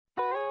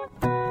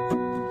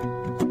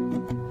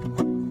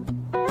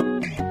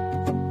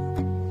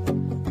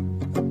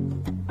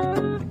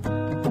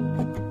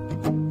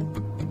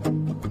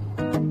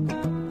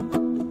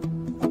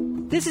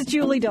This is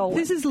Julie Dolan.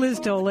 This is Liz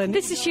Dolan.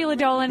 This is Sheila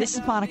Dolan. This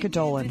is Monica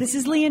Dolan. This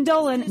is Lian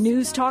Dolan.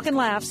 News, talk, and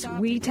laughs.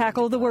 We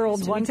tackle the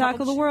world. One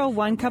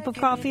cup of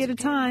coffee at a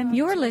time.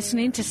 You're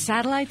listening to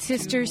Satellite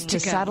Sisters to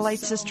Go. Satellite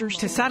Sisters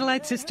To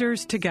Satellite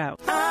Sisters to Go.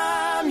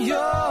 I'm yours.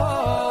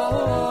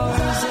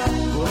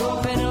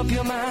 Open up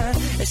your mind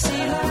and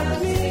see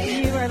like me.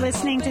 You are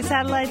listening to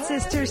Satellite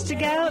Sisters to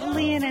Go.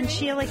 Lian and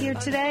Sheila here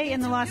today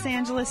in the Los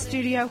Angeles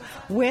studio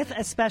with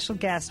a special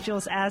guest.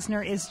 Jules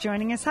Asner is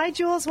joining us. Hi,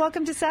 Jules.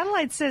 Welcome to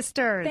Satellite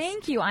Sisters.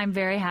 Thank you. I'm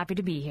very happy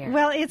to be here.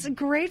 Well, it's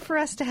great for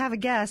us to have a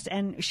guest,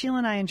 and Sheila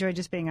and I enjoy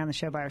just being on the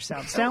show by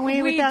ourselves, don't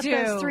we? We Without do.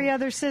 those three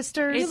other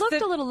sisters. You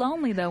looked a little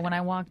lonely, though, when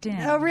I walked in.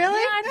 Oh, really?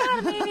 Yeah,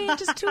 I thought maybe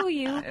just two of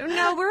you.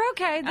 No, we're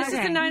okay. This is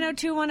Okay. the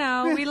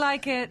 90210. We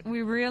like it.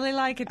 We really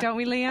like it, don't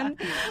we, Lian?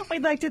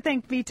 We'd like to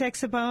thank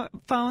VTech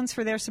Phones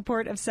for their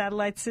support of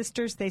Satellite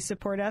Sisters. They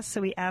support us,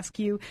 so we ask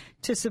you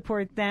to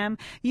support them.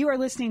 You are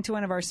listening to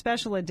one of our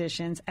special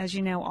editions. As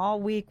you know, all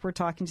week we're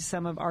talking to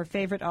some of our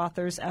favorite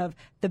authors of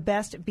the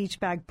Best Beach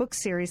Bag book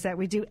series that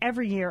we do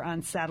every year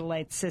on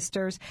Satellite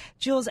Sisters.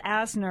 Jules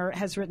Asner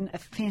has written a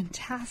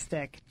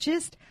fantastic,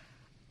 just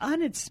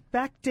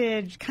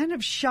unexpected, kind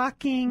of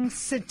shocking,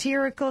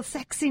 satirical,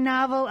 sexy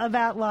novel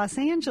about Los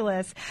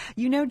Angeles.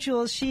 You know,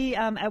 Jules, she,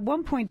 at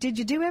one point, did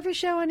you do every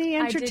show on E!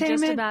 Entertainment? I did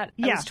just about,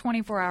 yeah. it was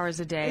 24 hours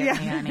a day.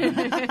 Yeah.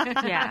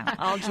 Yeah,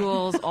 all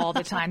Jules, all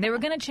the time. They were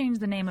going to change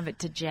the name of it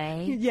to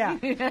Jay. Yeah.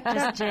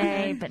 Just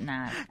Jay, but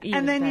not. E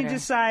And was then you better.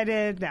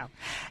 decided, no.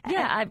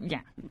 Yeah,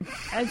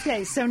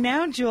 Okay, so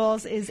now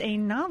Jules is a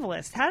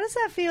novelist. How does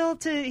that feel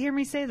to hear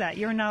me say that?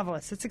 You're a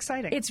novelist. It's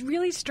exciting. It's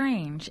really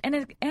strange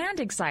and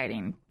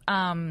exciting.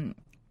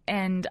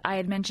 And I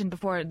had mentioned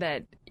before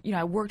that, you know,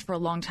 I worked for a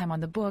long time on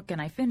the book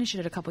and I finished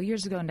it a couple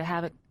years ago, and to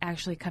have it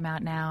actually come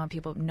out now and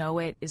people know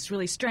it is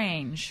really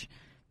strange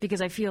because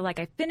I feel like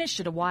I finished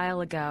it a while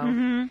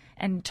ago,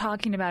 and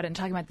talking about it and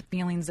talking about the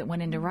feelings that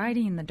went into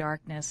writing in the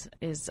darkness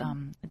is a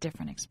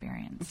different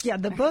experience. Yeah,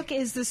 the book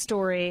is the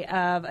story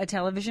of a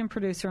television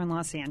producer in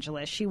Los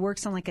Angeles. She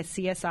works on like a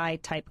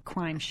CSI type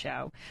crime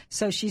show.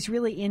 So she's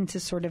really into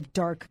sort of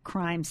dark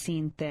crime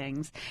scene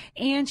things.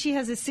 And she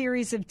has a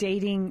series of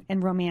dating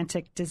and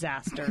romantic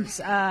disasters.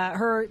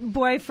 Her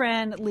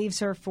boyfriend leaves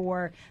her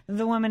for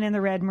the woman in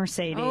the red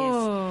Mercedes.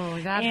 Oh,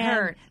 that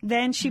hurt.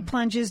 Then she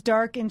plunges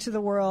dark into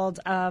the world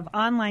of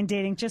online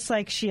dating, just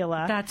like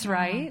Sheila. That's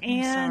right.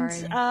 And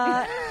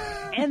sorry.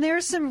 and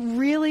there's some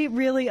really,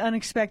 really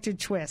unexpected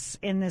twists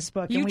in this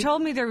book. You And we-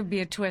 told me there would be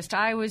a twist.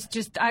 I Were you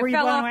fell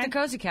blown off away? the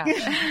cozy couch.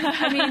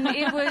 I mean,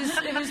 it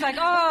was like,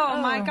 oh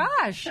my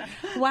gosh,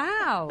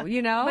 wow,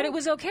 you know. But it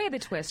was okay, the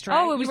twist, right?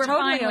 Oh, it was You were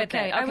totally fine with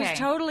okay. it. I was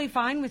totally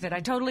fine with it.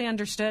 I totally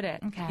understood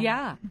it. Okay.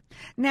 Yeah.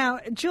 Now,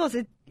 Jules,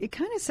 it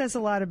kind of says a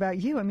lot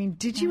about you. I mean,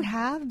 did you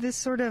have this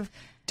sort of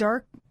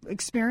dark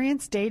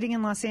experience dating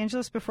in Los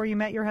Angeles before you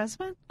met your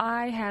husband?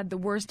 I had the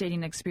worst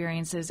dating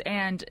experiences,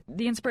 and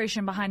the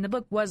inspiration behind the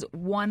book was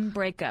one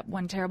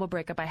terrible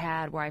breakup I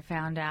had where I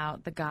found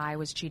out the guy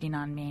was cheating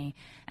on me,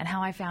 and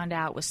how I found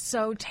out was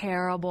so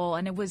terrible.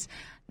 And it was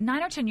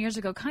 9 or 10 years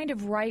ago, kind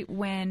of right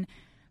when,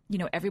 you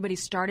know, everybody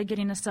started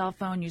getting a cell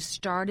phone. You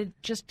started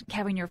just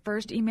having your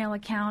first email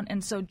account,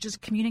 and so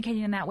just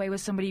communicating in that way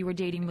with somebody you were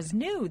dating was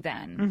new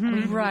then. I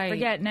mean, Right.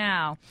 forget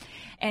now.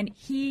 And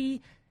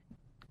he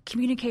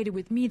communicated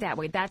with me that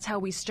way. That's how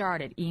we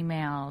started,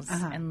 emails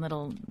and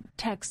little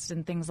texts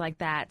and things like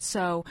that.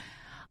 So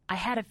I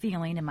had a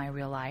feeling in my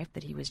real life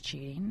that he was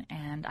cheating,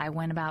 and I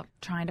went about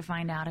trying to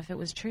find out if it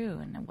was true,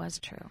 and it was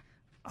true.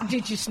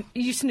 Did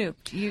you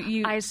snooped?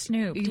 You I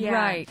snooped, yeah.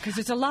 Right, because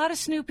there's a lot of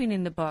snooping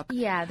in the book.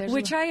 Yeah, there's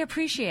which I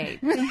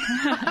appreciate.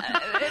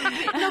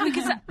 No,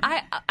 because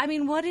I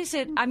mean, what is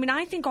it? I mean,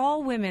 I think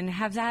all women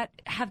have that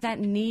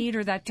need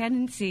or that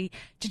tendency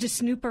to just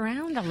snoop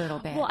around a little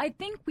bit. Well, I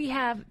think we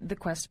have the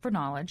quest for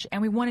knowledge,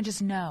 and we want to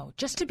just know,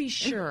 just to be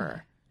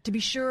sure. To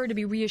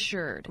be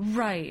reassured.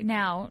 Right.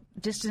 Now,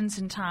 distance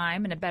and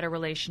time and a better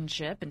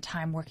relationship and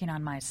time working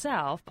on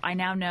myself, I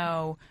now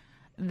know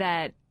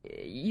that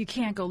you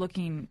can't go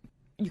looking,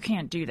 you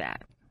can't do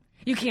that.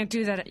 You can't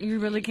do that. You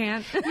really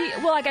can't.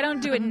 Well, like, I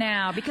don't do it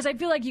now because I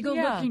feel like you go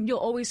Yeah. looking, you'll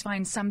always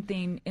find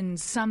something in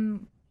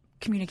some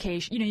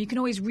communication. You know, you can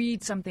always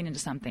read something into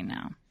something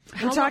now.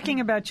 We're talking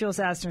about Jules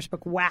Asner's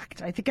book,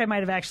 Whacked. I think I might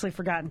have actually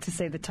forgotten to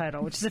say the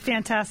title, which is a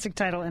fantastic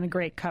title and a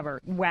great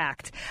cover,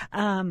 Whacked.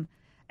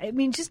 I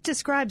mean, just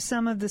describe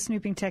some of the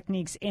snooping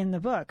techniques in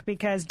the book,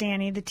 because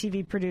Danny, the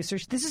TV producer,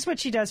 this is what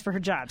she does for her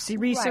job. She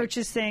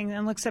researches things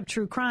and looks up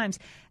true crimes,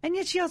 and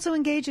yet she also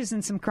engages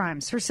in some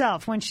crimes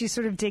herself when she's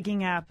sort of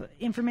digging up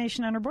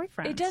information on her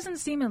boyfriend. It doesn't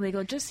seem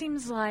illegal. It just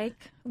seems like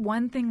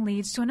one thing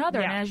leads to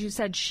another. Yeah. And as you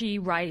said, she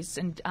writes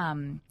and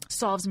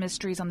solves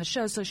mysteries on the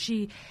show, so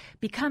she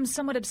becomes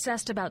somewhat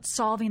obsessed about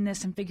solving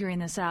this and figuring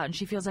this out. And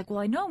she feels like, well,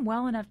 I know him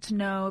well enough to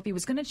know if he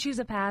was going to choose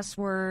a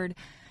password,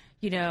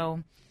 you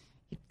know,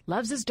 he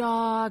loves his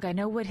dog. I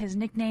know what his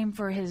nickname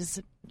for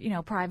his, you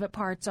know, private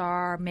parts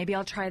are. Maybe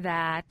I'll try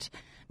that.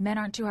 Men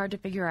aren't too hard to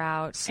figure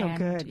out. So and,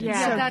 good.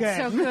 Yeah, So that's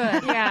so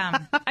good. yeah.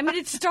 I mean,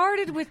 it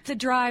started with the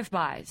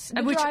drive-bys,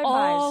 The which drive-bys.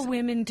 all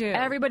women do.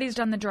 Everybody's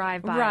done the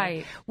drive-by.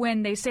 Right.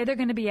 When they say they're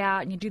going to be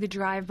out and you do the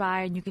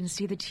drive-by and you can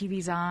see the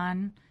TV's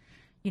on,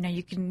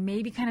 you can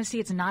maybe kind of see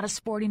it's not a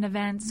sporting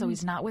event, so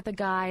he's not with a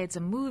guy. It's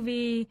a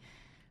movie.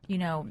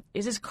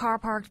 Is his car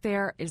parked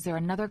there? Is there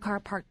another car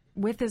parked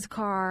with his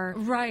car?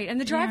 Right, and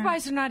the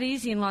drive-bys are not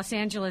easy in Los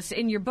Angeles.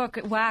 In your book,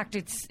 Whacked,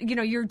 it's,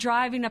 you're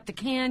driving up the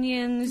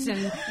canyons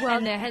and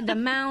the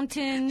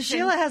mountains.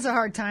 Sheila has a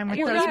hard time with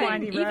those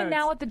windy roads. Even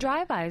now with the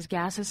drive-bys,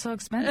 gas is so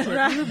expensive.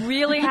 You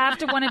really have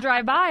to want to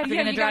drive by if you're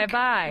going to drive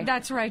by.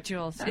 That's right,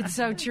 Jules. It's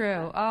so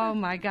true. Oh,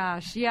 my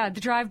gosh. Yeah, the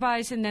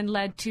drive-bys and then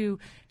led to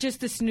just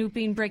the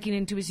snooping, breaking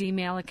into his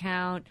email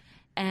account.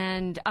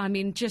 And, I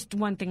mean, just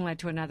one thing led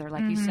to another,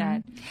 like you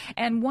said.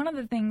 And one of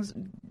the things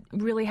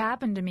really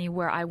happened to me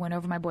where I went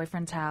over to my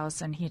boyfriend's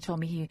house and he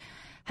told me he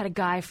had a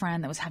guy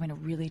friend that was having a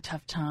really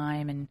tough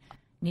time and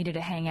needed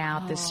to hang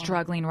out, this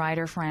struggling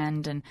writer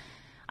friend. And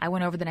I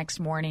went over the next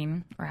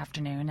morning or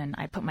afternoon and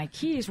I put my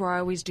keys where I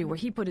always do, where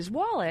he put his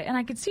wallet. And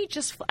I could see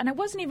and it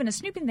wasn't even a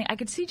snooping thing, I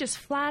could see just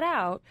flat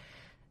out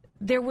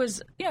there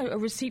was, a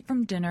receipt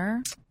from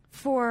dinner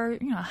for,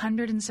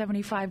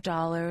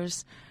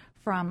 $175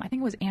 from, I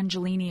think it was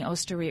Angelini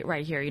Osteria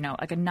right here,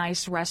 like a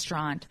nice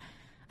restaurant.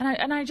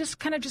 And I just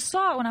kind of just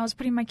saw it when I was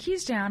putting my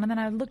keys down. And then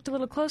I looked a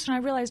little closer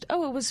and I realized,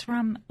 it was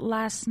from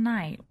last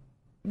night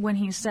when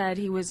he said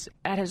he was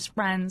at his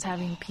friend's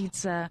having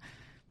pizza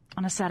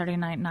on a Saturday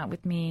night, not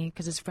with me,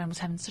 because his friend was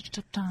having such a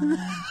tough time.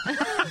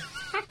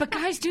 But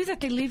guys do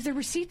that. They leave their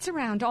receipts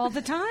around all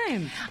the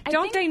time.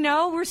 Don't they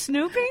know we're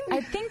snooping?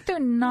 I think they're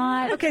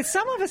not. Okay,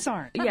 some of us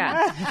aren't. Yeah.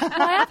 Well,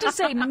 I have to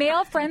say,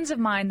 male friends of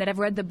mine that have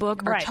read the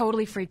book are Right.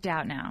 totally freaked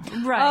out now.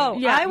 Right. Oh,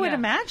 Yeah, I would yeah.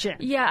 imagine.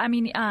 Yeah, I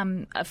mean,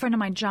 a friend of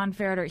mine, John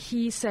Ferreter,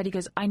 he said,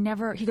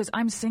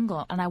 I'm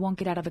single and I won't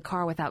get out of the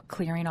car without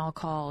clearing all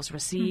calls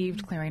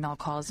received, clearing all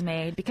calls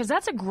made, because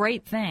that's a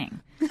great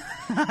thing.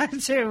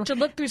 Too. To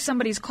look through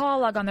somebody's call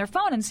log on their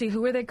phone and see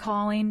who are they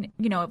calling.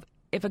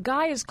 If a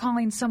guy is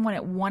calling someone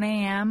at 1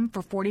 a.m.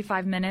 for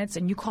 45 minutes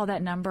and you call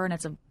that number and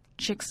it's a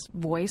chick's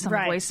voice on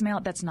Right. the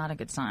voicemail, that's not a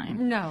good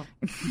sign. No.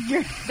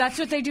 That's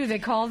what they do. They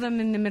call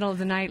them in the middle of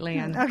the night,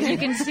 Lian. You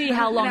can see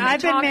how long No, they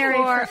I've been talk married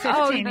for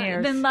 15 oh,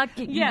 years. Then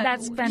lucky. Yeah,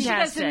 that's fantastic. She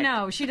doesn't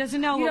know. She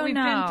doesn't know You what don't we've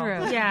know. been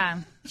through. Yeah.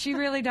 She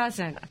really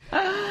doesn't.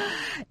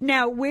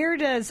 Now, where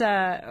does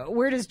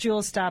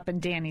Jules stop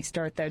and Danny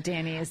start, though?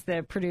 Danny is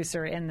the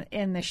producer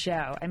in the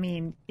show. I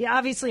mean,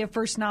 obviously, a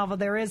first novel,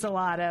 there is a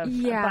lot of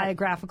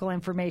biographical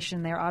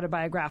information there,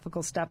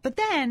 autobiographical stuff. But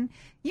then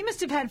you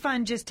must have had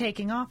fun just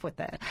taking off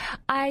with it.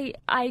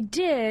 I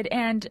did,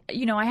 and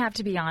I have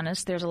to be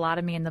honest. There's a lot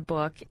of me in the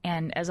book,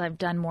 and as I've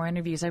done more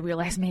interviews, I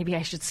realized maybe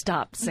I should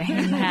stop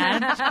saying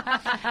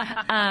that.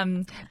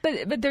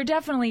 But there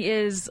definitely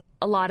is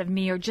a lot of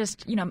me, or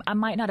just I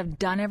might not have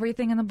done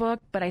everything in the book,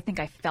 but I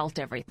think I felt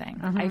everything.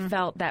 I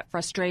felt that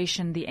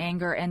frustration, the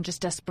anger, and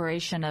just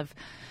desperation of,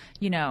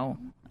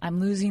 I'm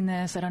losing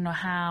this. I don't know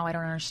how. I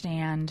don't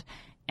understand.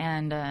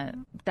 And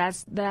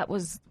that's one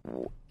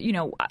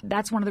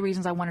of the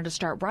reasons I wanted to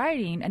start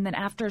writing. And then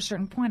after a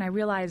certain point, I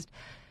realized,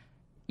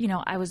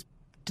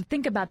 to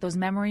think about those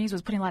memories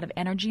was putting a lot of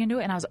energy into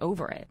it, and I was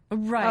over it.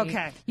 Right.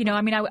 Okay.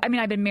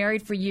 I've been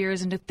married for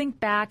years, and to think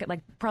back at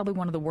probably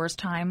one of the worst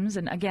times,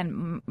 and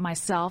again,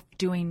 myself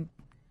doing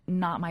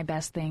not my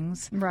best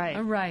things.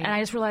 Right. Right. And I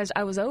just realized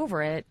I was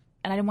over it,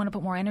 and I didn't want to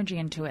put more energy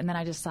into it, and then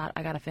I just thought,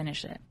 I got to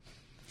finish it.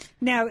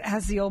 Now,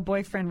 has the old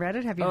boyfriend read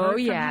it? Have you heard from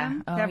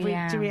him? Oh, have we,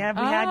 yeah. Do we have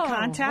we had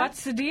contact?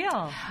 What's the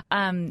deal?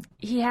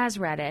 He has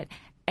read it,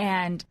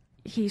 and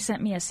he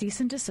sent me a cease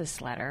and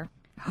desist letter.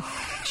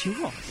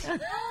 Jules.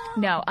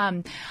 No,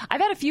 I've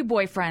had a few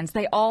boyfriends.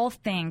 They all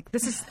think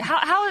this is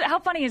how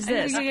funny is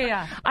this?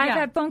 Yeah. I've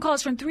had phone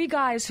calls from 3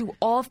 guys who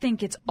all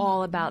think it's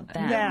all about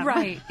them. Yeah.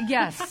 Right.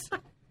 Yes.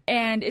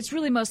 And it's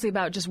really mostly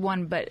about just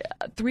one, but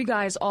 3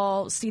 guys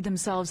all see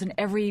themselves in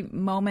every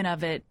moment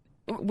of it,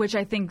 which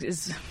I think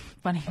is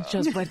funny,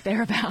 just what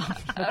they're about.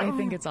 But they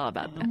think it's all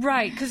about them.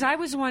 Right, because I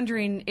was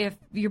wondering if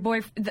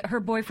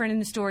her boyfriend in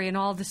the story and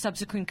all the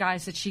subsequent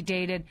guys that she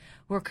dated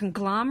were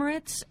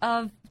conglomerates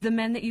of the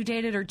men that you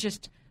dated, or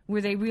were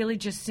they really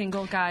just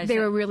single guys? They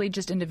were really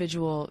just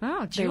individual.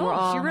 Oh, they were Jules,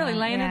 all, you're really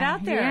laying it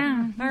out there.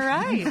 Yeah. All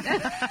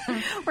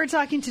right. We're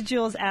talking to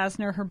Jules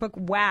Asner. Her book,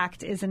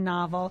 Whacked, is a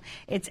novel.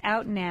 It's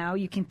out now.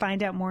 You can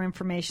find out more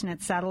information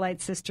at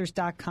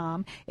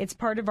satellitesisters.com. It's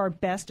part of our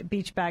Best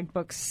Beach Bag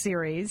Books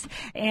series,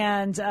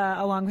 and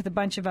along with a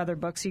bunch of other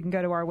books. You can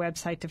go to our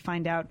website to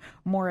find out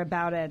more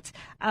about it.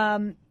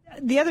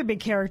 the other big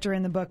character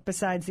in the book,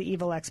 besides the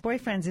evil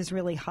ex-boyfriends, is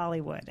really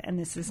Hollywood. And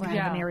this is kind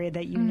of an area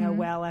that you know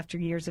well after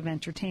years of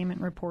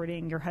entertainment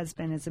reporting. Your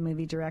husband is a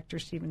movie director,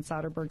 Steven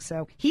Soderbergh,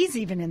 so he's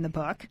even in the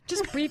book.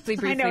 Just briefly.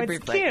 I know,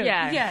 it's cute.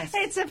 Yeah. Yes.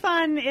 It's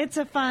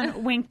a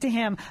fun wink to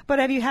him. But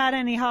have you had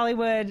any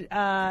Hollywood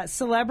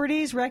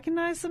celebrities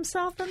recognize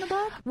themselves in the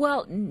book?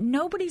 Well,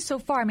 nobody so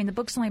far. I mean, the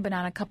book's only been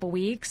out a couple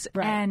weeks.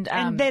 Right.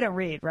 And they don't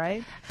read,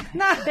 right?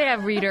 They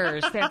have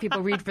readers. They have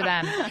people read for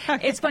them.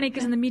 It's funny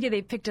because in the media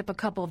they picked up a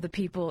couple of the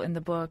people in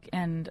the book,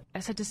 and I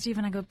said to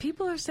Stephen, I go,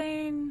 people are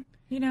saying,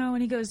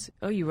 and he goes,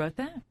 oh, you wrote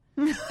that?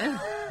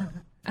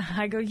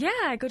 I go, yeah.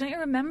 I go, don't you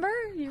remember?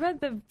 You read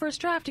the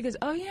first draft. He goes,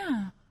 oh,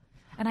 yeah.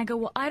 And I go,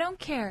 well, I don't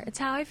care. It's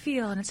how I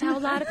feel, and it's how a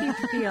lot of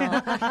people feel.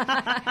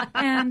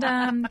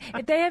 And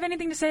if they have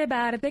anything to say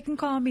about it, they can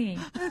call me.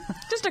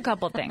 Just a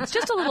couple things.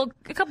 Just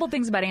a couple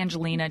things about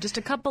Angelina. Just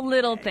a couple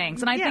little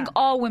things. And I think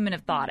all women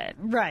have thought it.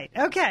 Right.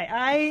 Okay.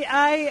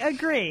 I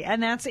agree.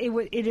 And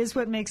it is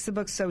what makes the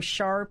book so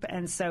sharp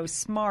and so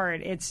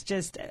smart. It's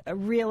just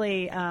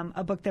really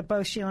a book that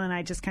both Sheila and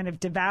I just kind of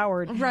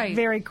devoured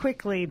very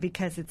quickly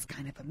because it's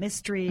kind of a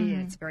mystery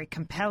and it's very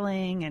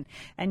compelling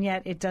and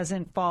yet it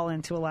doesn't fall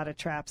into a lot of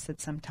traps that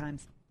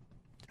sometimes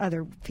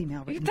other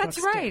female written That's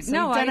books right. do. So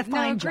No, I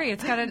job. agree.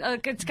 It's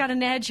got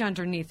an edge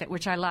underneath it,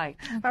 which I like.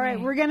 All right,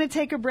 we're going to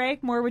take a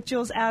break. More with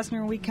Jules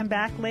Asner when we come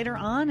back later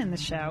on in the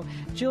show.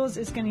 Jules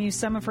is going to use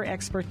some of her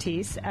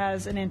expertise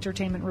as an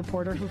entertainment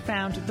reporter who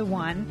found the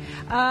one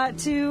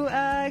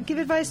to give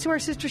advice to our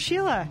sister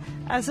Sheila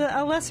as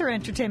a lesser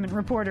entertainment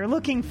reporter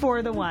looking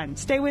for the one.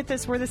 Stay with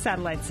us. We're the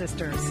Satellite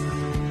Sisters.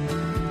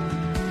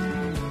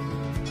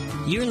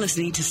 You're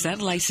listening to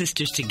Satellite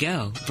Sisters to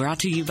Go, brought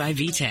to you by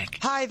VTech.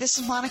 Hi, this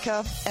is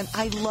Monica, and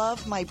I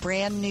love my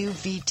brand new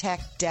VTech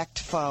decked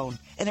phone.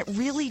 And it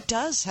really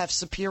does have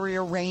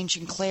superior range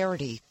and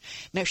clarity.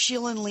 Now,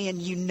 Sheila and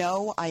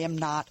Lian, I am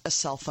not a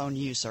cell phone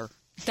user.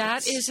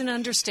 That is an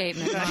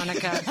understatement,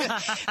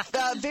 Monica.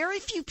 Very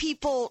few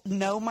people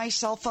know my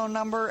cell phone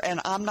number, and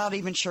I'm not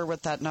even sure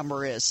what that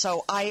number is.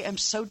 So I am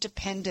so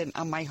dependent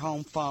on my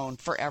home phone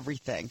for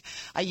everything.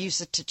 I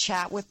use it to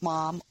chat with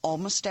Mom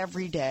almost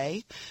every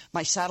day.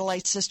 My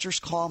Satellite Sisters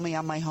call me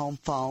on my home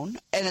phone.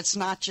 And it's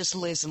not just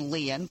Liz and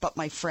Lian, but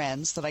my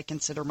friends that I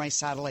consider my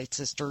Satellite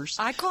Sisters.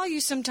 I call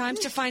you sometimes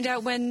to find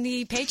out when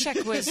the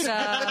paycheck was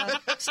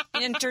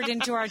entered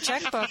into our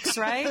checkbooks,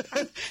 right?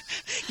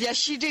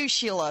 Yes, you do,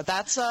 Sheila.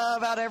 That's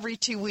about every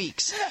 2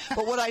 weeks.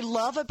 But what I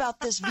love about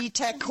this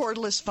VTech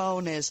cordless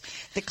phone is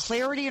the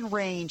clarity and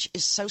range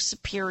is so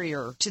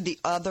superior to the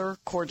other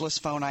cordless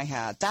phone I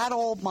had. That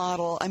old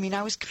model, I mean,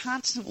 I was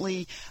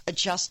constantly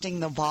adjusting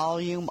the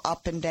volume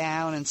up and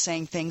down and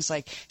saying things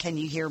like, can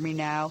you hear me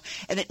now?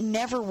 And it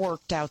never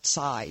worked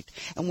outside.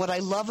 And what I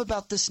love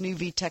about this new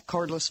VTech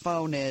cordless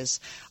phone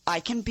is I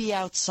can be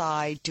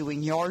outside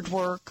doing yard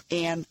work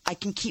and I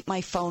can keep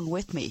my phone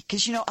with me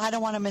because, I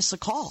don't want to miss a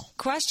call.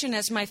 Question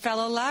as my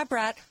fellow lab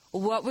rat,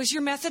 what was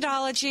your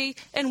methodology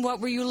and what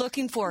were you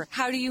looking for?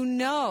 How do you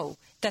know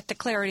that the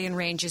clarity and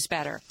range is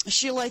better?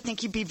 Sheila, I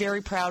think you'd be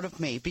very proud of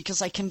me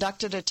because I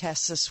conducted a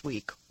test this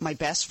week. My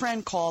best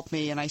friend called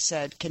me and I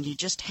said, can you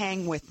just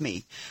hang with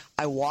me?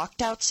 I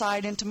walked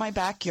outside into my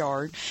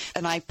backyard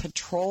and I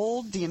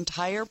patrolled the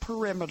entire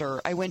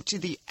perimeter. I went to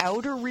the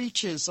outer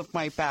reaches of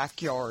my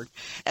backyard.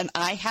 And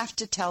I have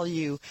to tell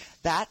you,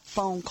 that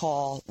phone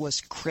call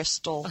was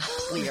crystal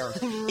clear.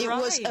 It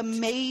was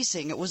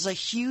amazing. It was a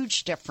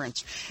huge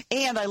difference.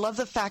 And I love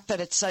the fact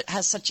that it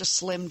has such a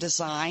slim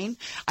design.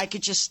 I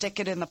could just stick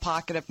it in the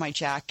pocket of my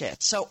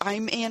jacket. So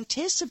I'm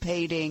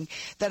anticipating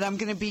that I'm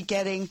going to be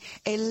getting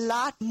a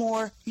lot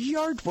more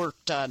yard work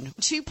done.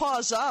 2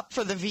 paws up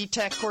for the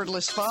VTech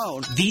cordless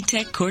phone.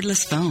 VTech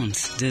cordless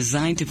phones,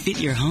 designed to fit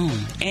your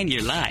home and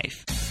your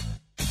life.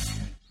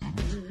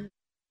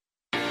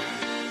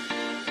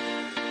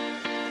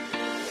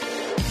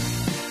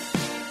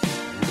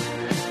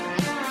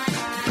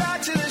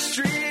 Back to the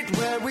street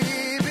where we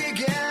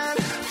began,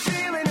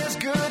 feeling as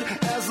good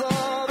as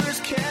others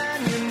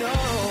can,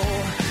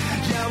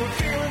 Yeah, we're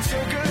feeling so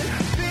good,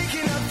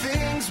 thinking of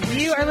things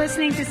we You are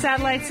listening to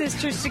Satellite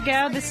Sisters to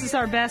Go. This is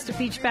our Best of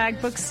Beach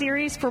Bag book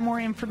series. For more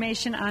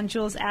information on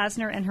Jules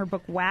Asner and her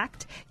book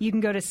Whacked, you can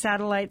go to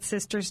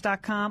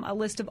satellitesisters.com. A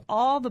list of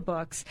all the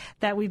books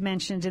that we've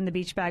mentioned in the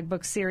Beach Bag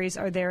book series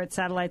are there at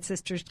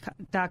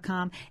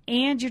satellitesisters.com.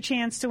 And your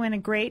chance to win a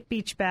great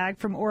beach bag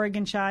from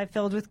Oregon Chai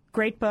filled with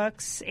great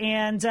books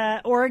and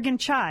Oregon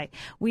Chai.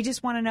 We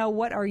just want to know,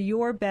 what are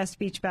your best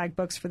beach bag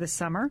books for the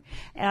summer?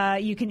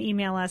 You can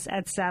email us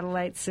at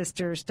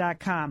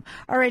satellitesisters.com.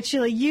 All right,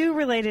 Sheila, you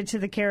related to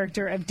the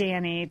character of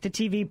Danny, the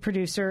TV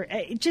producer,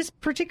 just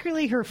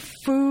particularly her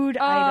food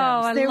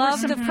items. I There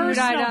love were some the food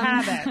personal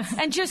items. habits.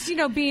 And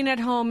just, being at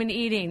home and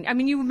eating. I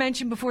mean, you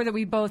mentioned before that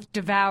we both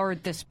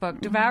devoured this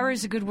book. Devour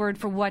is a good word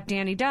for what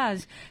Dani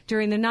does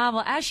during the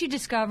novel. As she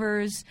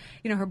discovers,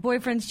 her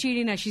boyfriend's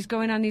cheating, as she's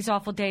going on these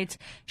awful dates,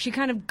 she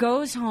kind of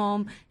goes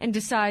home and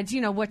decides,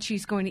 what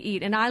she's going to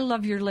eat. And I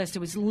love your list. It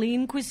was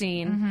lean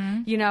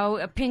cuisine,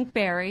 a pink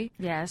berry,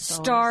 Yes,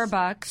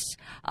 Starbucks,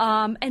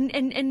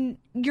 and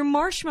your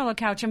marshmallow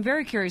couch. I'm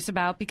very curious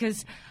about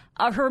because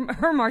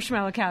her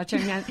marshmallow couch. I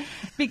meant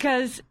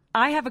because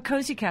I have a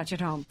cozy couch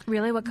at home.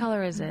 Really? What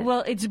color is it?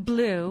 Well, it's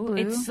blue.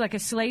 It's like a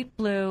slate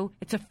blue.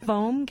 It's a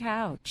foam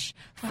couch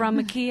from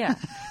IKEA.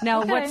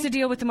 Now, what's the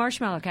deal with the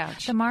marshmallow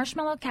couch? The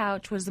marshmallow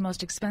couch was the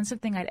most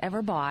expensive thing I'd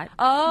ever bought.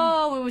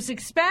 Oh, it was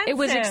expensive. It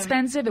was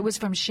expensive. It was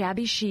from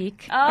Shabby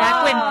Chic. Oh.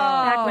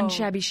 Back when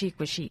Shabby Chic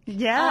was chic.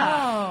 Yeah.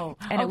 Oh.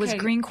 And it was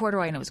green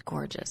corduroy and it was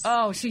gorgeous.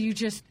 Oh, so you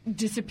just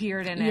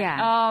disappeared in it. Yeah.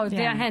 Oh,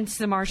 Yeah. hence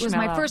the It was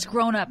marshmallow. my first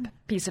grown-up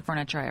piece of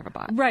furniture I ever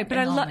bought. Right, but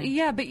I love,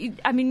 love. but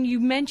you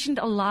mentioned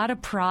a lot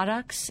of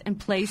products and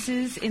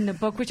places in the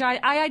book, which I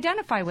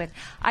identify with.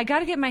 I got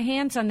to get my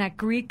hands on that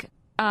Greek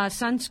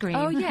sunscreen.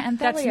 Oh, yeah, Anthelios.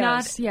 That's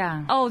not,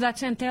 yeah. Oh,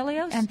 that's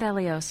Anthelios?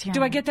 Anthelios, yeah.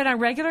 Do I get that on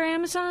regular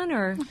Amazon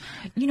or?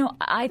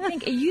 I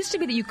think it used to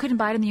be that you couldn't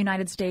buy it in the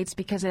United States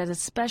because it has a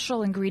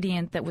special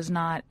ingredient that was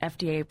not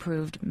FDA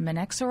approved,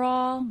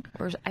 Menexerol,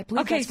 or I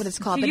believe that's what it's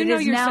called. So but you it know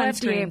is your now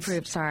sunscreens. FDA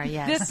approved. Sorry,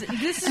 yes.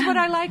 This is what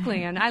I like,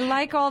 Lian. I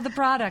like all the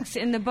products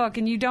in the book,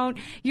 and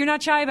you're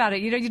not shy about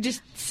it. You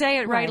just say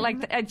it right.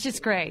 Like it's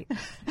just great.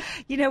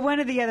 One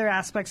of the other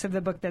aspects of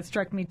the book that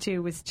struck me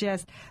too was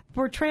just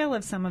portrayal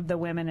of some of the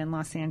women in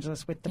Los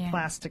Angeles with the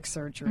plastic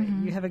surgery.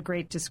 You have a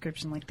great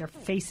description, like their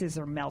faces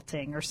are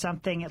melting or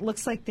something. It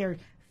looks like their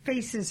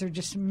faces are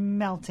just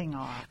melting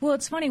off. Well,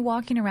 it's funny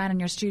walking around in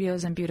your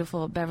studios in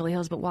beautiful Beverly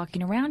Hills, but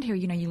walking around here,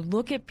 you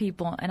look at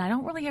people, and I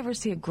don't really ever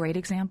see a great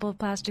example of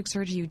plastic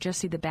surgery. You just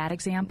see the bad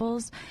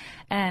examples.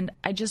 And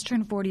I just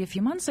turned 40 a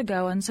few months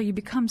ago, and so you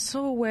become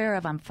so aware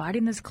of I'm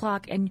fighting this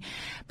clock,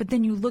 but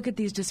then you look at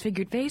these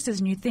disfigured faces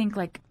and you think,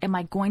 like, am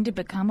I going to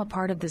become a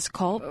part of this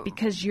cult?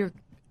 Because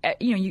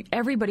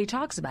everybody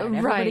talks about it.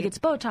 Everybody gets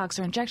Botox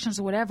or injections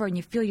or whatever, and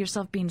you feel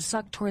yourself being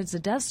sucked towards the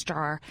Death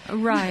Star.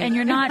 Right. And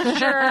you're not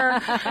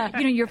sure,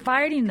 you're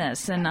fighting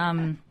this.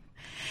 And,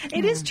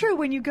 It is true.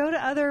 When you go to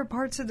other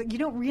parts of you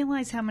don't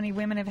realize how many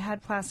women have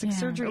had plastic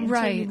surgery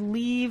until you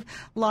leave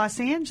Los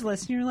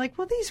Angeles, and you're like,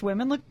 well, these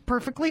women look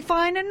perfectly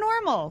fine and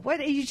normal. What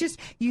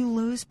you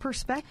lose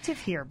perspective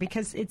here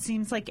because it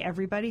seems like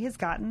everybody has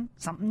gotten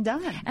something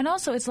done. And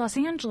also, it's Los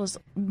Angeles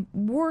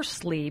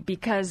worsely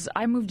because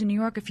I moved to New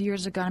York a few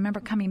years ago. And I remember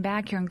coming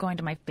back here and going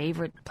to my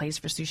favorite place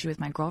for sushi with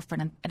my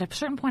girlfriend. And at a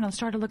certain point, I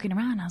started looking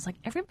around, and I was like,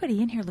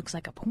 everybody in here looks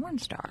like a porn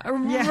star.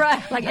 Yeah.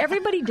 Right. Like,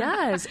 everybody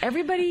does.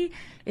 Everybody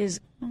is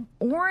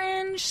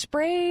orange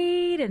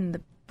sprayed, and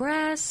the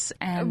breasts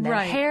and the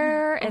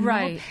hair,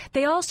 and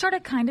they all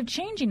started kind of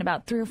changing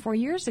about 3 or 4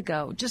 years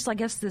ago. Just, I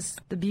guess,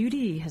 the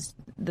beauty has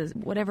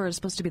whatever is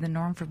supposed to be the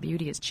norm for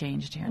beauty has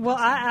changed here. Well,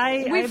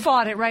 we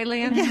fought it, right,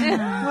 Lian?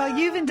 Well,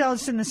 you've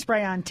indulged in the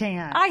spray on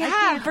tan. I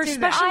have for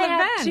special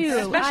events.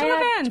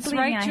 Special events,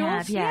 right,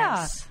 Jules?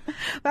 Yes. Yeah.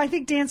 I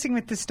think Dancing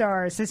with the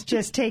Stars has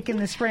just taken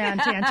the spray on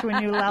tan to a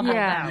new level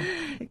now.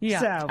 Yeah.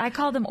 So I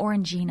call them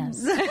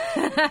Oranginas.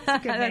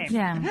 good name.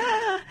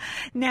 Yeah.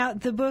 Now,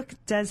 the book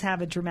does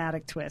have a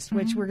dramatic twist,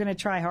 which we're going to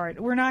try hard.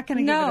 We're not going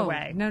to give it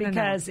away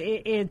because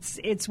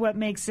it's what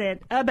makes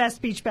it a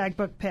best beach bag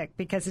book pick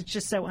because it's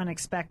just so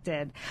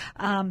unexpected.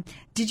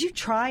 Did you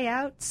try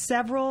out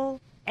several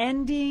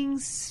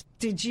endings?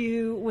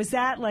 Was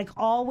that like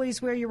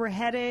always where you were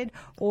headed,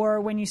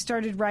 or when you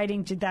started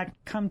writing, did that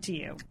come to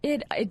you?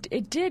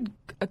 It did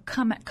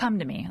come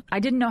to me. I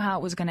didn't know how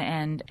it was going to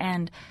end,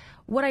 and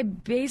what I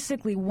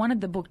basically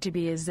wanted the book to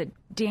be is that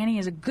Dani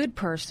is a good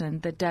person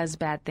that does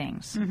bad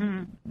things,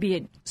 be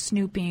it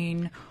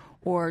snooping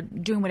or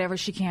doing whatever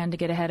she can to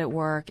get ahead at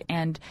work.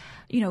 And,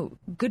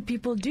 good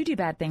people do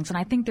bad things. And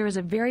I think there is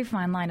a very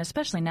fine line,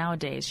 especially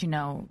nowadays,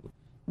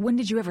 when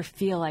did you ever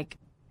feel like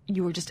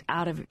you were just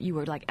out of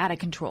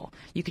control?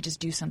 You could just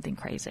do something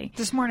crazy.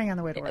 This morning on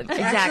the way to work.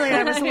 Exactly. Actually,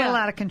 I was a little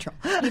out of control.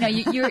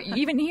 You're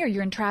even here,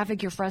 you're in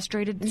traffic, you're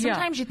frustrated.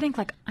 Sometimes you think,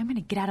 like, I'm going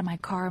to get out of my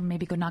car and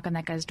maybe go knock on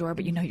that guy's door,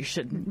 but you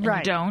shouldn't. And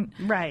you don't.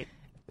 Right.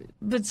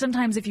 But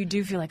sometimes if you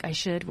do feel like I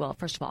should, well,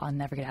 first of all, I'll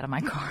never get out of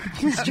my car.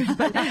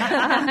 But,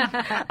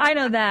 I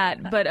know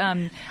that. But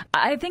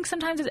I think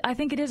sometimes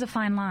it is a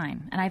fine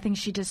line. And I think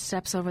she just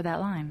steps over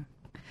that line.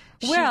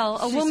 Well,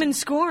 a woman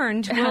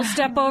scorned will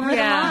step over the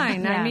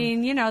line. Yeah. I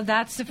mean,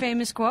 that's the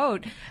famous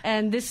quote.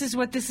 And this is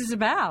what this is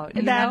about.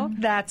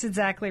 That's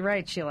exactly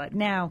right, Sheila.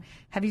 Now,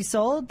 have you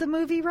sold the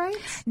movie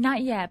rights?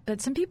 Not yet,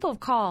 but some people have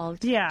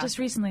called just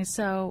recently.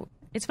 So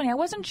it's funny. I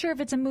wasn't sure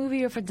if it's a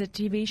movie or if it's a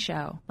TV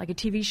show, like a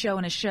TV show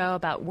and a show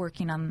about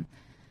working on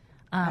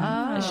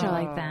a show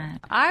like that.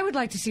 I would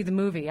like to see the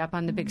movie up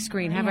on the big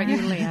screen. How about you,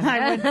 Lian?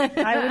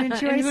 I would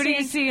enjoy and who do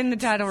you see in the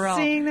title role?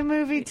 Seeing the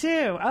movie,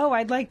 too. Oh,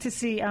 I'd like to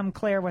see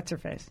Claire, what's her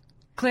face?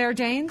 Claire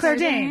Danes? Claire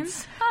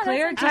Danes. Oh,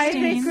 Claire I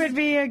think would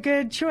be a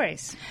good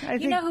choice.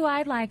 You know who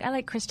I'd like? I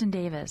like Kristen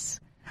Davis.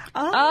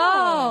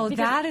 Oh, Because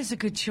that is a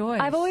good choice.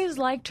 I've always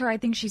liked her. I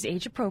think she's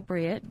age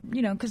appropriate,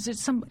 because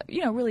it's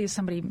really is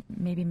somebody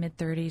maybe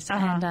mid-30s.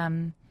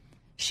 And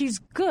she's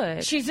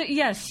good. She's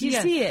yes. You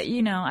see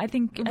it, I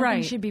think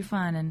Right. she'd be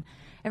fun. And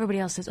everybody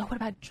else says, "Oh, what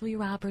about Julia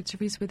Roberts or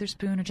Reese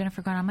Witherspoon or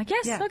Jennifer Garner?" I'm like,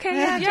 "Yes, Yeah. okay,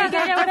 Yeah,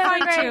 they're whatever,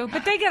 fine great." too,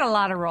 but they get a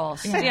lot of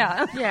roles.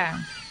 Yeah. Yeah.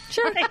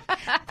 Sure.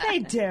 They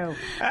do.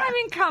 I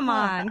mean, come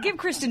on, give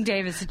Kristen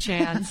Davis a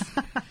chance.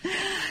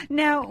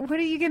 Now, what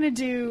are you going to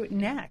do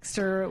next,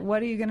 or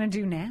what are you going to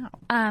do now?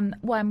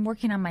 Well, I'm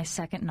working on my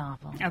second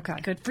novel. Okay.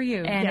 Good for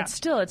you. And Yeah.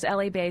 it's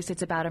LA based.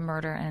 It's about a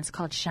murder, and it's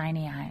called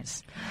Shiny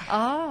Eyes.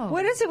 Oh,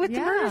 What is it with the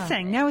murder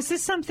thing? Now, is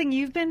this something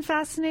you've been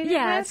fascinated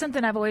Yeah, with? it's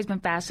something I've always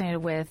been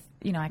fascinated with.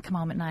 I come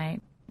home at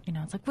night.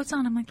 It's like, what's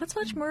on? I'm like, let's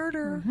watch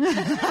murder.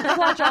 Let's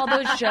watch all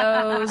those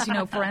shows,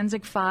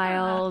 Forensic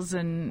Files.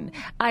 And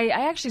I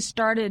actually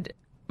started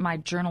my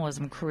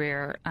journalism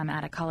career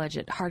out of college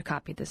at Hard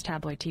Copy, this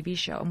tabloid TV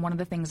show. And one of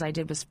the things I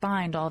did was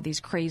find all these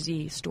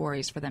crazy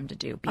stories for them to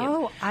do.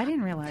 Oh, I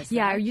didn't realize that.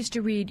 Yeah, I used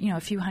to read, a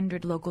few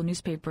hundred local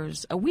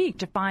newspapers a week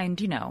to find,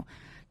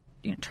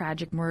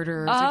 tragic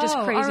murders or just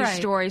Oh, crazy all right.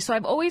 stories. So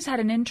I've always had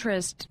an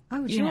interest.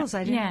 Oh, Jules,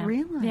 I didn't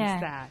realize yeah.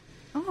 that.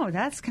 Oh,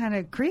 that's kind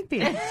of creepy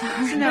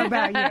to know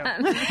about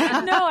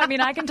you. No, I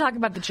mean, I can talk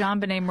about the John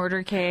Bonet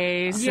murder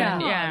case.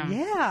 Yeah. And,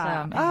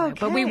 Yeah. So, anyway,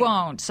 but we Okay.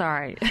 won't.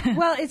 Sorry.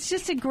 Well, it's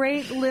just a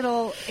great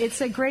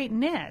it's a great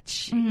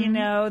niche,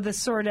 the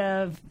sort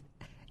of,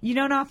 you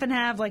don't often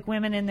have like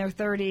women in their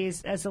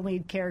 30s as a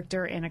lead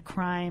character in a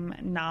crime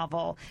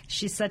novel.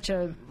 She's such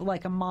a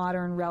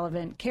modern,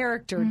 relevant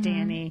character,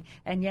 Danny,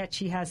 and yet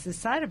she has this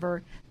side of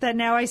her that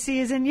now I see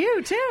is in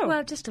you too.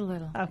 Well, just a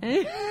little. But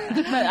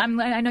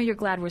I know you're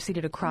glad we're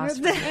seated across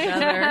from each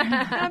other.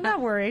 I'm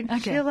not worried.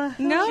 Sheila?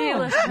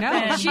 no,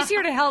 she's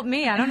here to help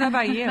me. I don't know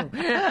about you.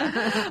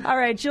 All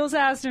right, Jules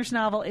Asner's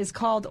novel is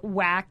called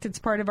Whacked. It's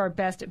part of our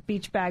Best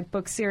Beach Bag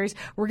book series.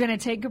 We're going to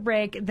take a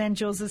break. Then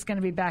Jules is going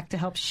to be back to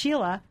help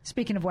Sheila.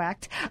 Speaking of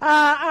whacked,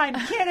 I'm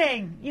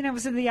kidding. It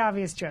was the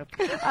obvious joke.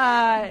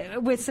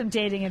 With some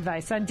dating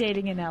advice on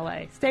dating in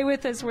LA. Stay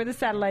with us. We're the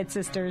Satellite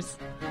Sisters.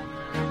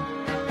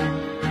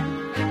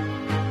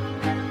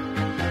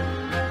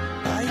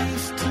 I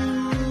used to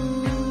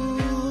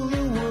rule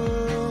the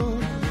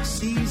world.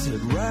 Seas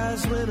had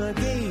rise when I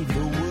gave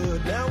the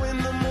word. Now in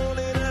the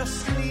morning I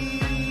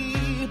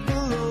sleep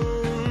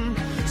alone.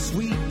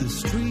 Sweep the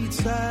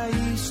streets I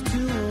used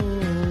to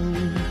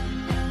own.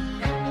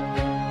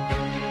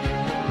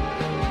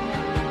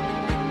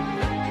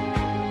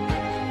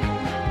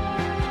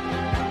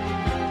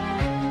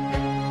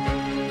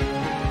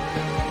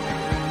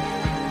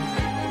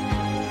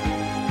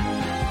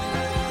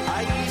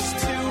 I used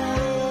to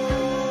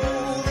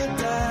roll the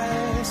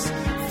dice,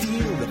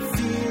 feel the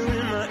fear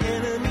in my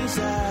enemy's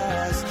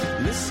eyes,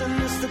 listen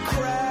as the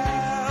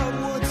crowd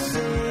would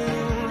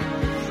sing.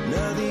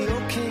 Now the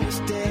old king's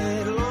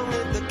dead, long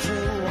live the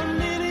king. One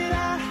minute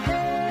I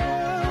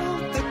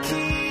held the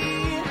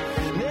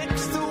key,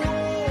 next the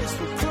walls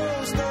were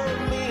closed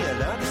on me,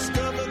 and I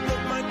discovered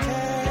that my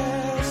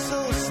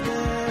castle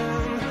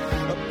stand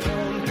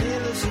upon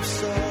pillars of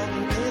salt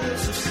and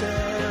pillars of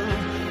sand.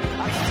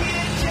 I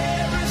hear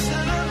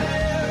Jerusalem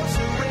bells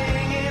are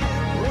ringing,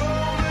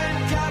 Roman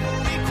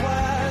cavalry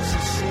choirs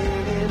are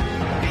singing.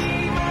 Be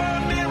my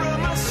mirror,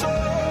 my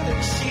sword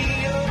and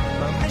shield,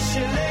 my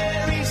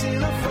missionaries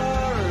in a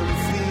foreign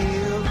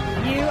field.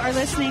 You are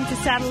listening to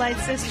Satellite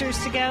Sisters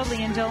to Go.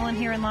 Lian Dolan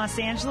here in Los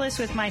Angeles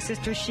with my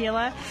sister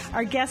Sheila.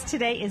 Our guest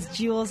today is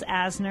Jules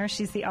Asner.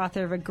 She's the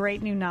author of a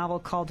great new novel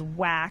called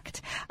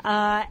Whacked.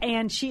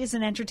 And she is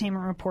an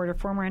entertainment reporter,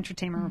 former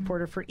entertainment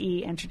reporter for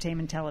E!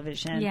 Entertainment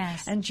Television.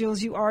 Yes. And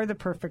Jules, you are the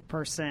perfect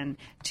person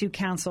to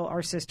counsel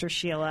our sister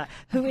Sheila,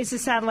 who is a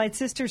Satellite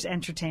Sisters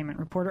entertainment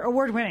reporter,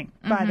 award-winning,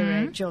 by the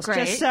way, Jules.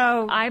 Great. Just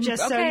so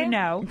okay. you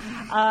know.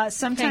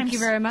 Sometimes Thank you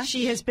very much.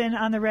 she has been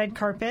on the red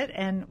carpet,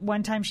 and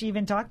one time she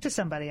even talked to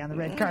somebody on the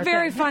red carpet.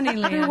 Very funny,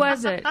 Lian. Who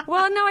was it?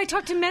 Well, no, I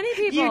talked to many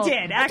people. You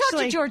did, I talked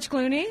actually. to George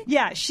Clooney.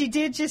 Yeah, she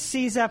did just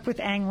seize up with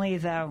Ang Lee,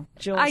 though,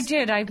 Jules. I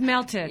did. I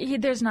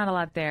melted. There's not a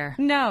lot there.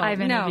 No, I've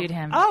no. interviewed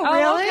him. Oh,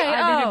 really?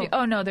 okay.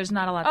 Oh, no, there's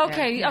not a lot there.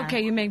 Okay, Yeah.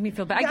 okay, you make me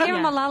feel bad. I gave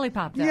him a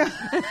lollipop, though.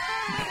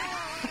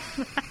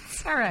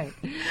 All right.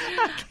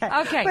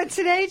 Okay. But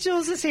today,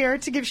 Jules is here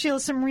to give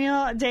Sheila some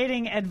real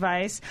dating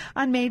advice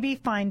on maybe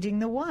finding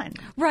the one.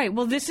 Right.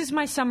 Well, this is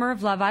my summer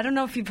of love. I don't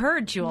know if you've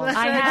heard, Jules.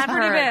 I have It's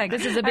pretty heard. big.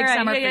 This is a big All right,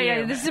 summer yeah, for yeah, you.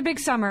 Yeah. This is a big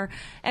summer.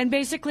 And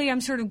basically,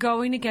 I'm sort of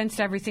going against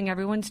everything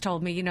everyone's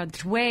told me.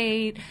 To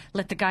wait,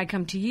 let the guy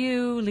come to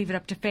you, leave it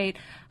up to fate.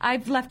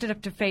 I've left it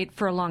up to fate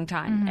for a long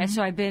time. And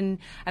so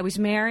I was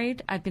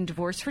married. I've been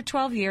divorced for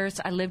 12 years.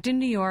 I lived in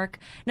New York.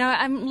 Now,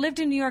 I'm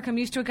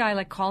used to a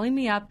guy calling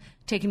me up,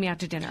 taking me out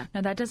to dinner.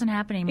 No, that doesn't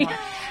happen anymore.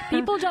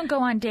 People don't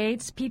go on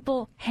dates.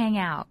 People hang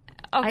out.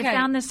 Okay. I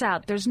found this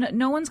out. There's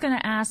no one's going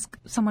to ask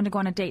someone to go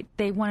on a date.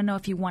 They want to know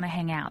if you want to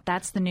hang out.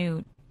 That's the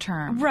new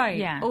term. Right.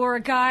 Yeah. Or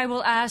a guy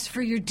will ask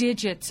for your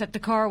digits at the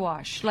car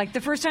wash. Like the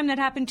first time that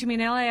happened to me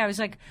in LA, I was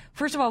like,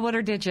 first of all, what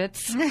are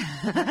digits?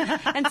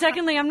 And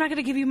secondly, I'm not going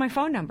to give you my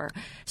phone number.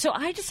 So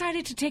I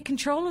decided to take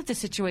control of the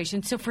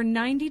situation. So for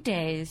 90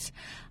 days,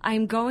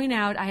 I'm going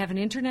out. I have an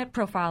internet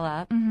profile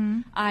up.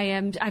 Mm-hmm.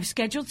 I've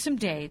scheduled some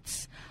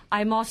dates.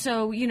 I'm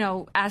also,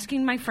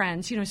 asking my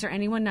friends, is there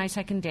anyone nice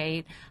I can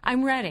date?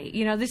 I'm ready.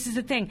 This is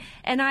the thing.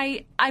 And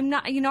I'm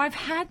not, I've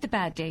had the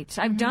bad dates.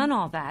 I've done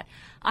all that.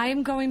 I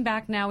am going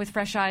back now with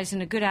fresh eyes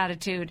and a good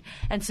attitude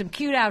and some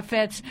cute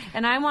outfits,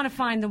 and I want to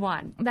find the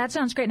one. That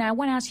sounds great. Now, I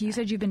want to ask you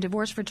said you've been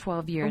divorced for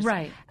 12 years.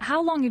 Right.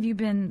 How long have you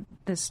been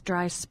this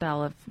dry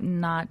spell of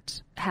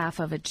not half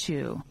of a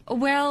two?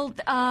 Well,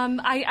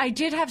 I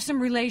did have some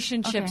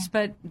relationships, Okay.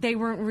 but they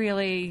weren't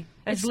really,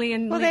 as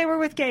Lian... Well, they were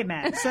with gay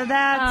men, so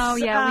that's... Oh,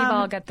 yeah, we've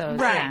all got those.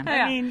 Right.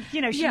 Yeah. I mean,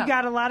 she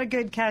got a lot of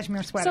good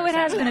cashmere sweaters. So it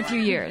has been a few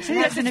years. It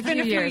has been a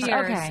few years.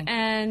 Okay.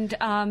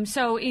 And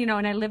so,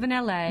 and I live in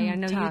L.A. I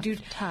know tough, you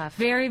do. tough.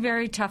 Very,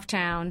 very tough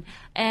town.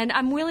 And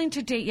I'm willing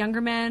to date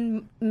younger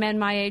men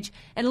my age,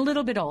 and a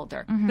little bit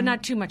older, but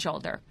not too much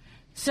older.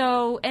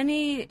 So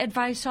any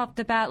advice off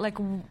the bat, like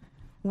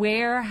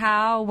where,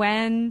 how,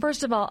 when?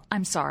 First of all,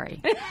 I'm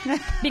sorry.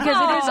 Because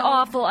it is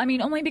awful. I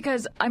mean, only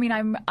because,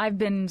 I've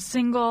been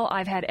single.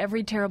 I've had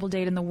every terrible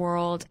date in the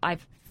world.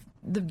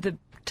 The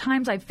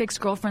times I've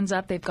fixed girlfriends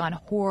up, they've gone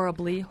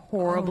horribly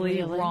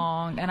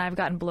wrong. And I've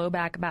gotten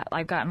blowback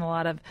I've gotten a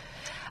lot of...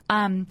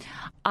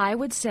 I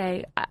would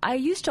say, I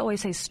used to always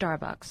say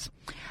Starbucks,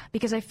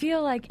 because I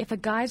feel like if a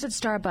guy's at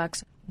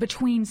Starbucks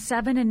between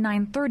 7 and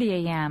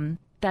 9:30 a.m.,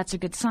 that's a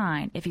good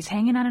sign. If he's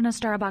hanging out in a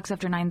Starbucks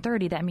after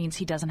 9:30, that means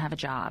he doesn't have a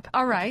job.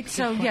 All right.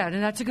 So,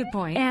 that's a good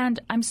point. And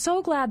I'm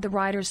so glad the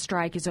writers'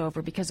 strike is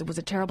over, because it was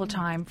a terrible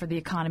time for the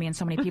economy and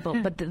so many people.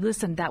 But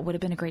listen, that would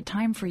have been a great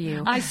time for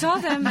you. I saw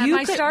them at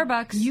my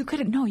Starbucks. You could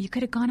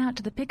have gone out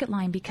to the picket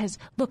line, because,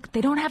 look, they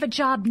don't have a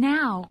job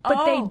now,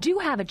 but they do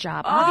have a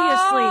job.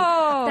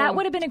 Obviously, that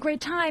would have been a great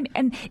time.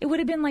 And it would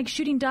have been like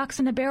shooting ducks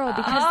in a barrel,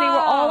 because they were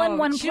all in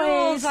one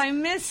Jules, place. I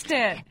missed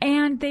it.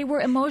 And they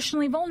were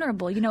emotionally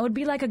vulnerable. It would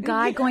be like a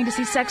guy going to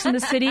see Sex and the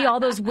City, all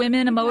those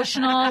women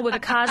emotional with a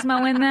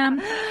Cosmo in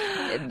them.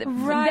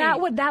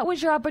 Right. That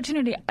was your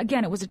opportunity.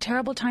 Again, it was a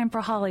terrible time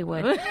for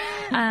Hollywood.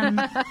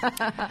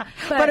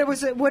 But it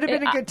would have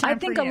been a good time. I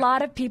think for you. a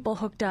lot of people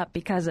hooked up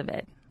because of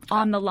it.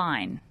 On the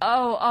line.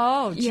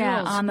 Jules,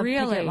 yeah, on the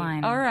really? picket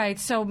line. All right,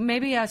 so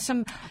maybe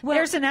some... Well,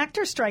 there's an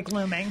actor strike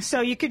looming,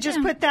 so you could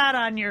just put that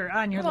on your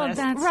list.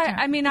 That's right.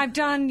 I mean, I've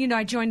done,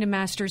 I joined a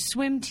master's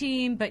swim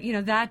team, but,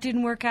 that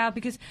didn't work out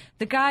because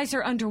the guys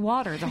are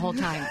underwater the whole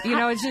time.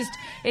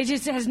 It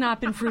just has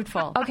not been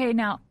fruitful. Okay,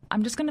 now,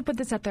 I'm just going to put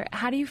this out there.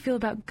 How do you feel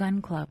about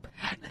Gun Club?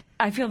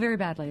 I feel very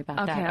badly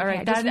about that. All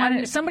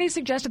right. Somebody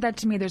suggested that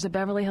to me. There's a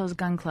Beverly Hills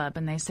Gun Club,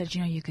 and they said,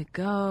 you could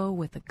go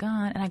with a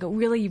gun. And I go,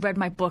 really? You read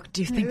my book.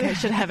 Do you think I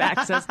should have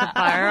access to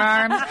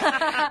firearms?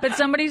 But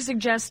somebody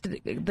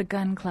suggested the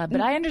Gun Club, but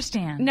I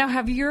understand. Now,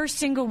 have your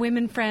single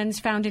women friends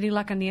found any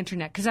luck on the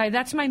internet? Because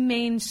that's my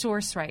main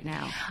source right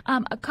now.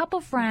 A couple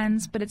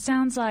friends, but it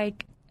sounds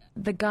like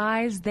the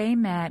guys they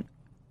met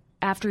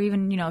after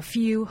even, a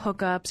few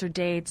hookups or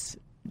dates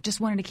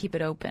just wanted to keep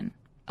it open.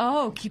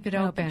 Oh, keep it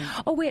open.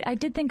 Oh, wait, I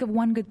did think of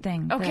one good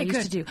thing that I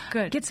used to do.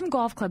 Good. Get some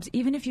golf clubs,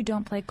 even if you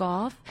don't play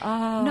golf.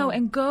 Oh. No,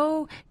 and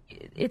go,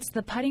 it's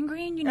the putting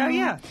green, Oh,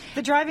 yeah,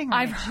 the driving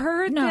range. I've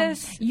heard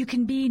this. You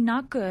can be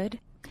not good.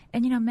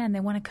 And, men, they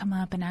want to come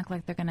up and act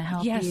like they're going to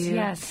help you.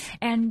 Yes.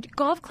 And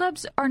golf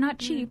clubs are not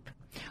cheap.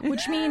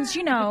 Which means,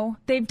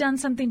 they've done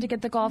something to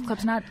get the golf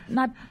clubs. Not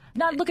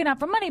looking out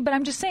for money, but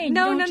I'm just saying.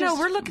 No,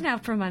 we're looking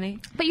out for money.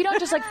 But you don't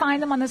just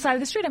find them on the side of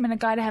the street. I mean, a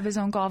guy to have his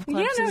own golf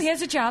club. Yeah, he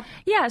has a job.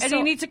 Yeah, and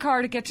he needs a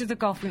car to get to the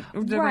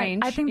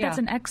range. I think that's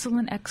an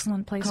excellent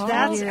place for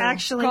That's you.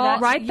 actually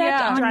Write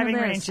that on driving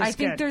your range list. is I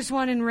think good. there's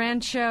one in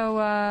Rancho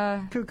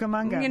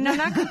Cucamonga. No,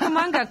 not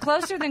Cucamonga.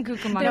 Closer than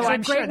Cucamonga. There's a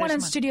I'm sure great one there's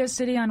in one. Studio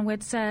City on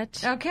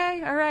Whitsett.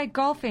 Okay, all right,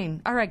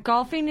 golfing. All right,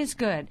 golfing is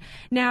good.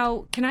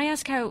 Now, can I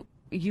ask how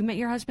you met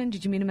your husband?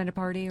 Did you meet him at a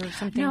party or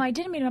something? No, I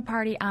didn't meet him at a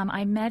party.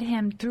 I met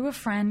him through a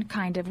friend,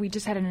 kind of. We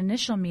just had an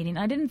initial meeting.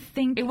 I didn't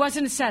think... It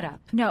wasn't a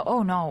setup. No,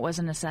 it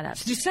wasn't a setup.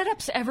 Do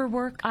setups ever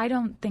work? I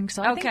don't think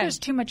so. I think Okay. there's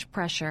too much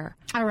pressure.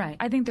 All right.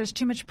 I think there's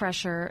too much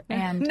pressure,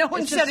 and No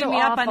one's it's just setting so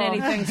me up on awful.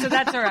 anything, so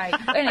that's all right.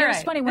 And All it was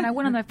right. funny, when I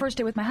went on my first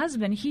date with my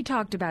husband, he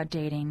talked about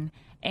dating,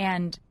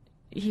 and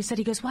he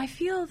goes, well, I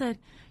feel that,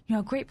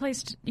 a great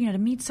place to, to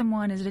meet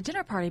someone is at a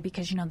dinner party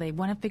because, they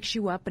want to fix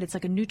you up, but it's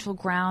like a neutral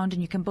ground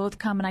and you can both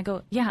come. And I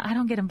go, yeah, I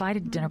don't get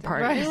invited to dinner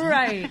parties.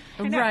 Right.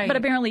 But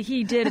apparently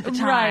he did at the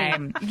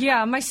time. Right.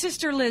 Yeah, my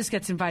sister Liz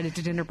gets invited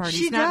to dinner parties,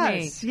 She not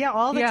does. me. Yeah,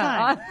 all the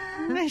Yeah.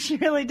 time. She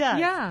really does.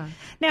 Yeah.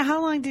 Now,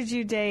 how long did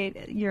you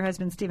date your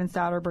husband, Steven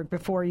Soderbergh,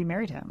 before you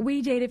married him?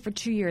 We dated for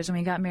 2 years and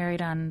we got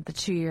married on the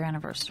 2-year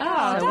anniversary.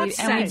 Oh, so that's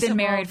we've been sensible.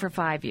 married for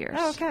 5 years.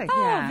 Oh, okay.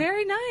 Oh, Yeah.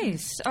 very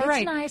nice. All It's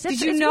right. nice. Did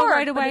It's you work, know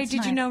right but away? it's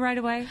Did you nice. know right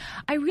away?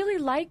 I really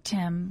liked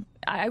him.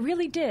 I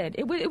really did.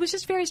 It was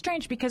just very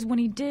strange because when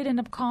he did end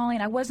up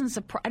calling, I wasn't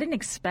surprised. I didn't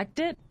expect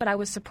it, but I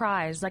was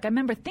surprised. Like, I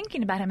remember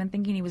thinking about him and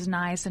thinking he was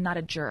nice and not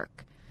a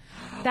jerk.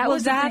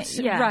 That's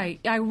yeah. right.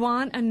 I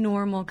want a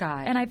normal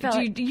guy. And I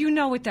felt you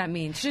know what that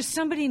means. Just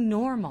somebody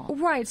normal.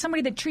 Right.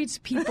 Somebody that treats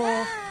people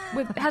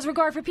has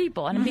regard for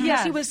people. And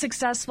because he was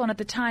successful, and at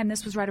the time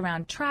this was right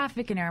around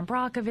Traffic and Aaron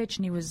Brockovich,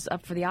 and he was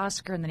up for the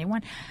Oscar and then he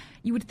won,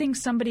 you would think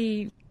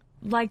somebody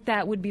like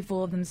that would be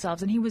full of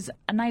themselves, and he was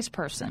a nice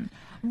person.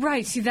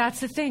 Right. See, that's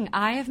the thing.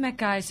 I have met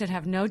guys that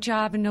have no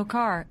job and no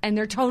car, and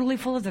they're totally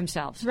full of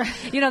themselves.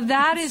 Right. You know,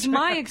 that is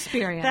my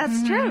experience.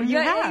 That's true. You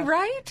have.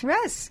 Right?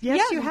 Yes,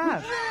 you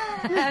have.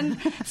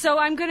 And so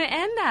I'm going to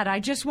end that.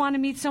 I just want to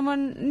meet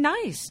someone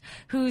nice,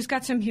 who's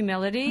got some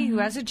humility, who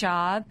has a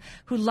job,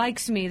 who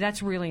likes me.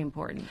 That's really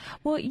important.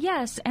 Well,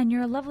 yes, and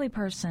you're a lovely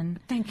person.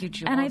 Thank you,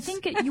 Jules. And I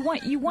think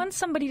you want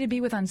somebody to be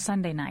with on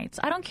Sunday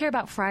nights. I don't care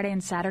about Friday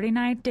and Saturday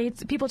night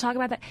dates. People talk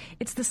about that.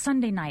 It's the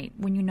Sunday night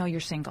when you know you're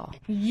single.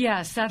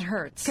 Yes, that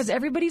hurts. Because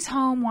everybody's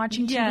home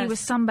watching TV with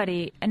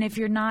somebody, and if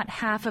you're not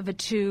half of a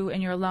two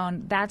and you're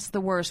alone, that's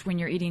the worst when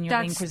you're eating your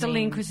lean cuisine. That's the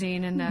lean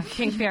cuisine and the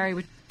kinkberry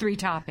with 3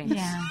 toppings.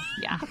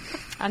 Yeah.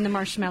 On the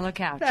marshmallow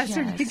couch. That's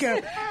where you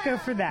go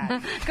for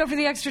that. Go for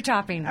the extra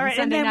topping. All right, on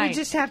Sunday and then night. we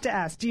just have to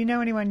ask: do you know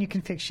anyone you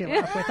can fix Sheila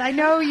up with? I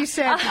know you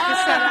said the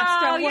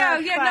setups don't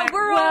work. No,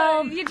 we're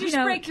all. You just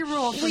break your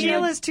rules.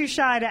 Sheila's too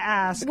shy to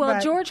ask. Well,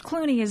 but George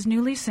Clooney is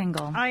newly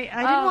single. I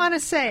didn't want to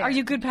say it. Are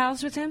you good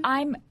pals with him?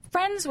 I'm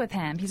friends with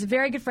him. He's a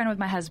very good friend with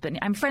my husband.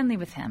 I'm friendly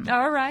with him.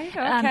 All right.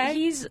 Okay.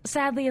 He's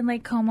sadly in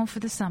Lake Como for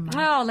the summer.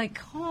 Oh, Lake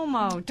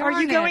Como. Darn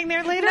Are you it. going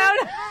there later? No.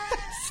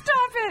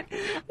 Stop it.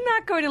 I'm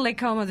not going to Lake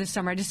Como this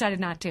summer. I decided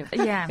not to.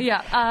 Yeah.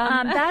 Yeah.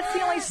 That's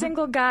the only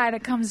single guy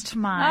that comes to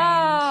mind.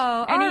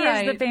 Oh, and all he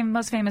right. is the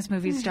most famous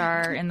movie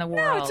star in the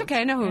world. No, it's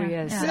okay. I know who he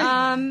is.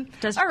 Yeah.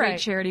 Does all great right.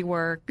 charity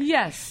work.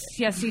 Yes,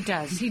 he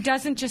does. He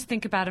doesn't just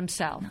think about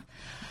himself.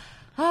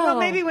 Oh. Well,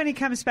 maybe when he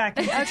comes back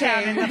to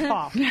town in the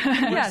fall,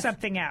 work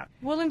something out.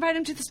 We'll invite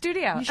him to the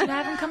studio. You should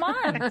have him come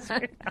on.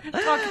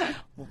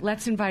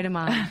 Let's invite him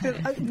on.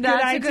 That's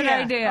a good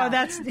idea. Oh,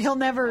 he'll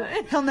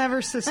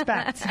never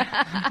suspect.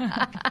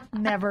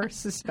 Never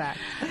suspect.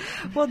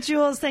 Well,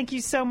 Jules, thank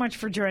you so much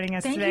for joining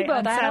us Thank today you both.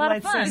 on I had a lot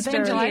of Satellite fun.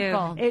 Sisters. Thank you.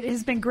 Delightful. It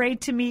has been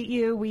great to meet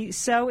you. We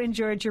so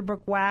enjoyed your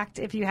book, Whacked.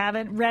 If you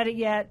haven't read it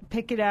yet,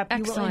 pick it up.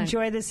 Excellent. You will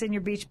enjoy this in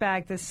your beach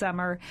bag this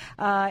summer.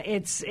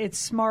 It's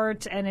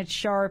smart and it's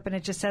sharp and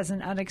it just has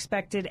an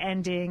unexpected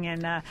ending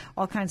and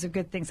all kinds of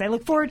good things. I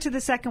look forward to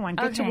the second one.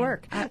 Get to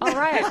work. All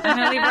right. I'm going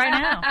to leave right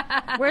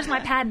now. Where's my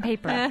pad and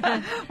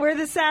paper? We're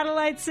the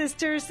Satellite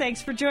Sisters.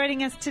 Thanks for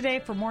joining us today.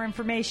 For more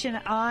information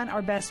on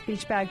our best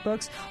beach bag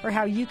books or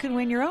how you can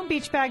win your own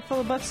beach bag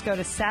full of books, go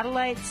to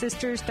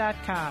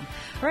satellitesisters.com.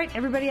 All right,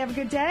 everybody have a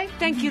good day.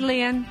 Thank you,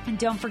 Lian. And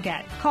don't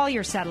forget, call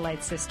your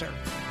Satellite Sister.